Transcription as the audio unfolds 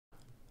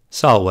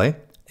Salve.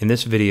 In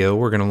this video,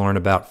 we're going to learn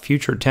about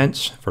future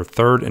tense for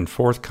third and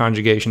fourth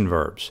conjugation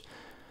verbs.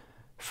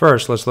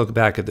 First, let's look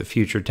back at the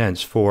future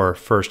tense for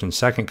first and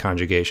second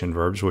conjugation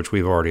verbs, which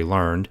we've already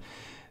learned.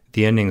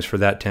 The endings for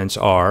that tense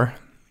are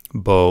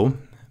bo,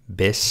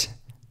 bis,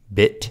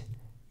 bit,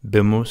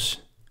 bimus,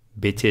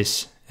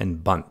 bitis,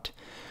 and bunt.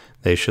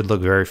 They should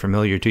look very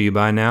familiar to you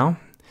by now.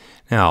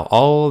 Now,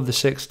 all of the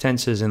 6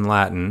 tenses in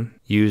Latin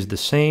use the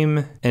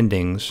same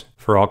endings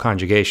for all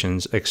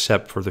conjugations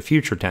except for the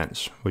future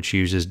tense, which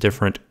uses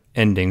different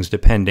endings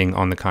depending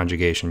on the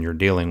conjugation you're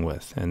dealing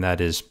with, and that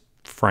is,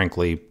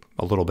 frankly,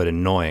 a little bit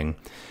annoying.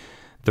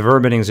 The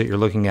verb endings that you're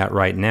looking at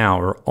right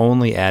now are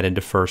only added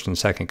to first and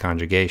second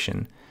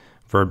conjugation.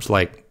 Verbs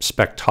like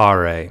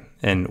spectare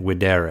and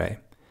videre.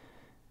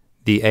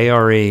 The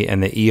ARE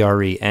and the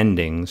ERE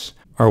endings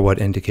are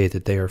what indicate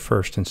that they are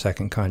first and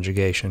second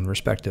conjugation,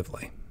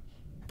 respectively.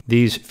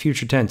 These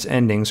future tense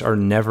endings are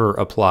never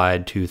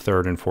applied to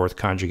third and fourth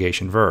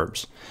conjugation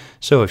verbs.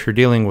 So if you're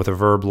dealing with a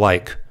verb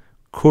like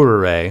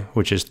curere,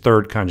 which is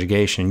third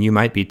conjugation, you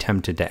might be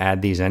tempted to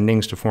add these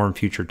endings to form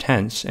future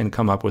tense and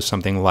come up with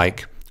something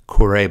like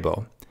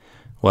curebo.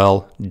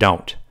 Well,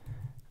 don't.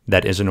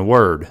 That isn't a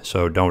word,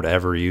 so don't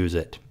ever use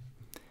it.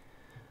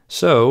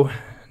 So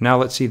now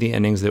let's see the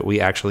endings that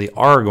we actually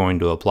are going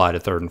to apply to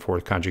third and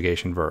fourth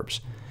conjugation verbs.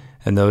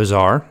 And those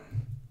are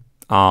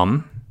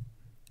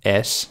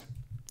es,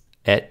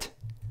 et,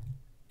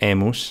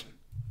 emus,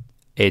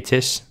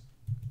 etis,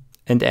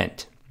 and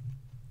ent.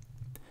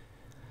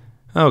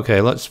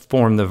 Okay, let's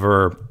form the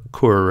verb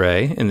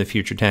curere in the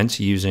future tense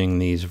using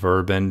these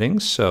verb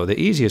endings. So the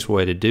easiest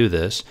way to do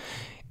this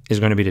is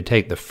going to be to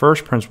take the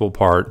first principal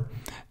part,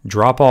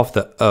 drop off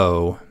the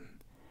O,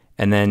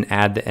 and then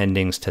add the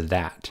endings to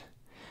that.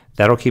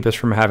 That'll keep us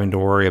from having to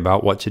worry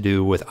about what to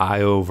do with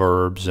IO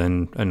verbs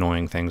and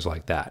annoying things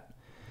like that.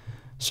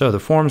 So the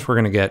forms we're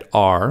going to get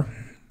are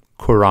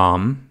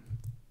curam,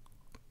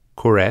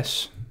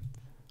 cures,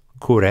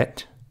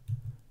 curet,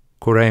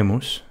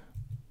 curemus,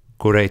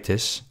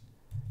 curetis,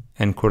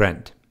 and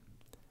curent.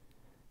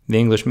 The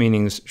English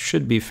meanings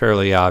should be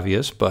fairly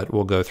obvious, but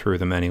we'll go through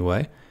them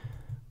anyway.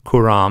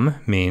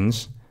 Curam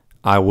means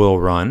I will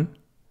run.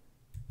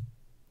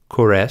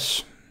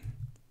 Cures,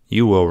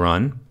 you will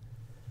run.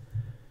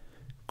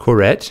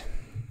 Curet,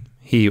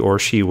 he or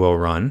she will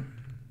run.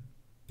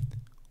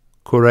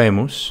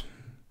 Curemus,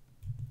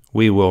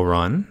 we will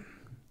run.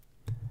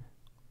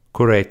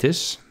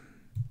 Curetis,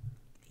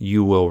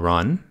 you will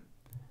run.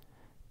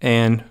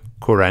 And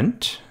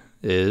curent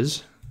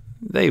is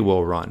they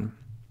will run.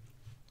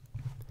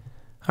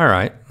 All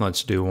right,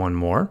 let's do one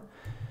more.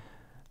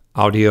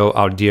 Audio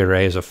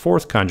audire is a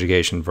fourth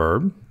conjugation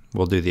verb.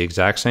 We'll do the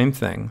exact same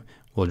thing.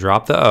 We'll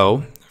drop the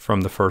O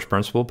from the first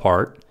principal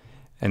part,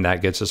 and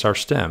that gets us our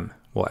stem.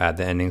 We'll add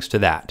the endings to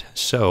that.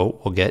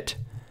 So we'll get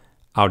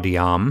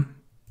audiam,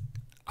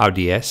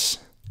 audies,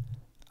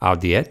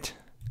 audiet,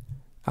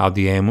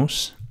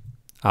 audiemus,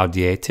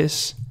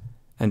 audietis,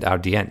 and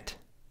audient.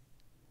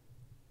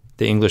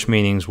 The English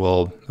meanings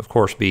will, of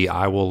course, be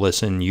I will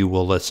listen, you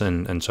will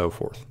listen, and so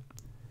forth.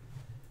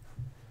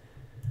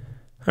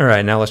 All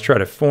right, now let's try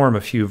to form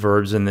a few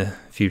verbs in the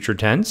future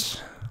tense.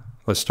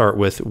 Let's start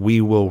with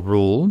we will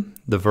rule.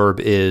 The verb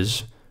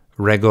is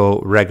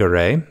rego,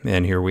 regere,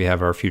 and here we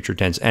have our future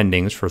tense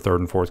endings for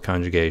third and fourth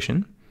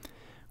conjugation.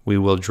 We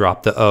will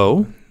drop the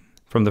O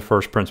from the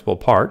first principal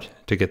part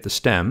to get the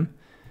stem.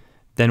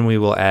 Then we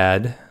will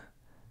add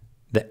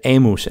the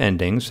emus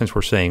ending, since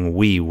we're saying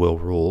we will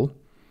rule.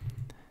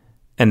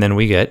 And then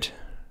we get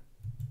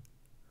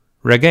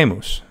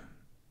regemus.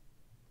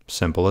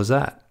 Simple as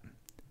that.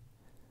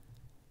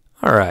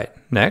 All right,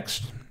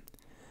 next,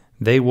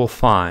 they will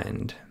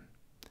find.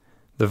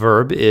 The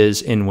verb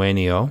is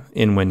invenio,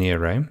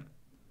 invenire.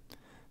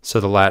 So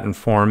the Latin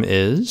form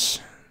is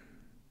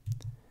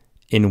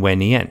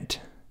invenient.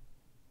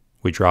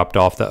 We dropped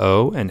off the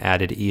O and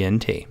added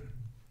ent.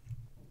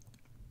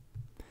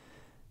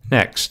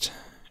 Next,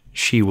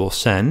 she will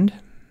send.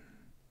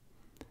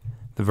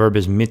 The verb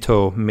is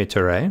mitto,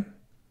 mittere.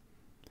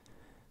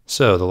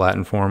 So the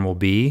Latin form will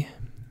be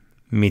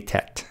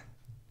mittet.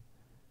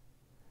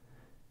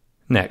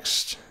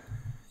 Next,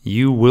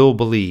 you will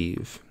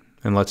believe,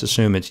 and let's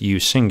assume it's you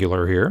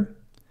singular here.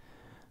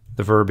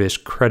 The verb is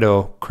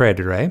credo,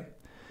 credere.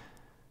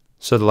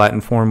 So the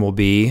Latin form will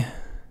be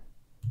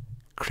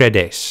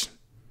credes.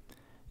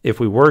 If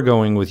we were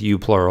going with you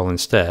plural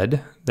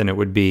instead, then it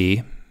would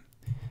be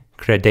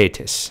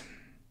credetis.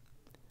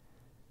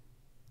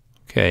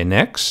 Okay,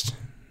 next,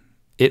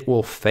 it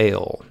will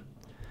fail.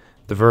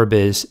 The verb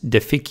is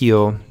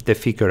deficio,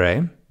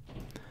 deficere.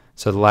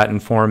 So the Latin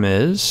form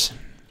is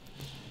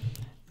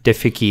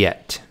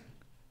deficiet.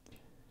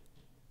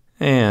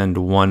 And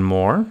one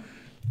more.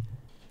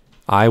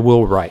 I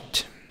will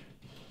write.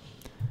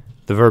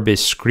 The verb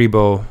is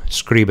scribo,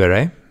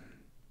 scribere.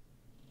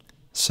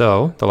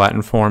 So the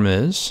Latin form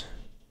is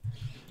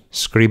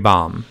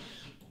scribam.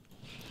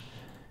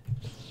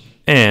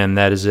 And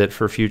that is it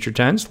for future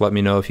tense. Let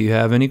me know if you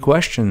have any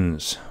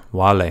questions.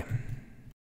 Vale.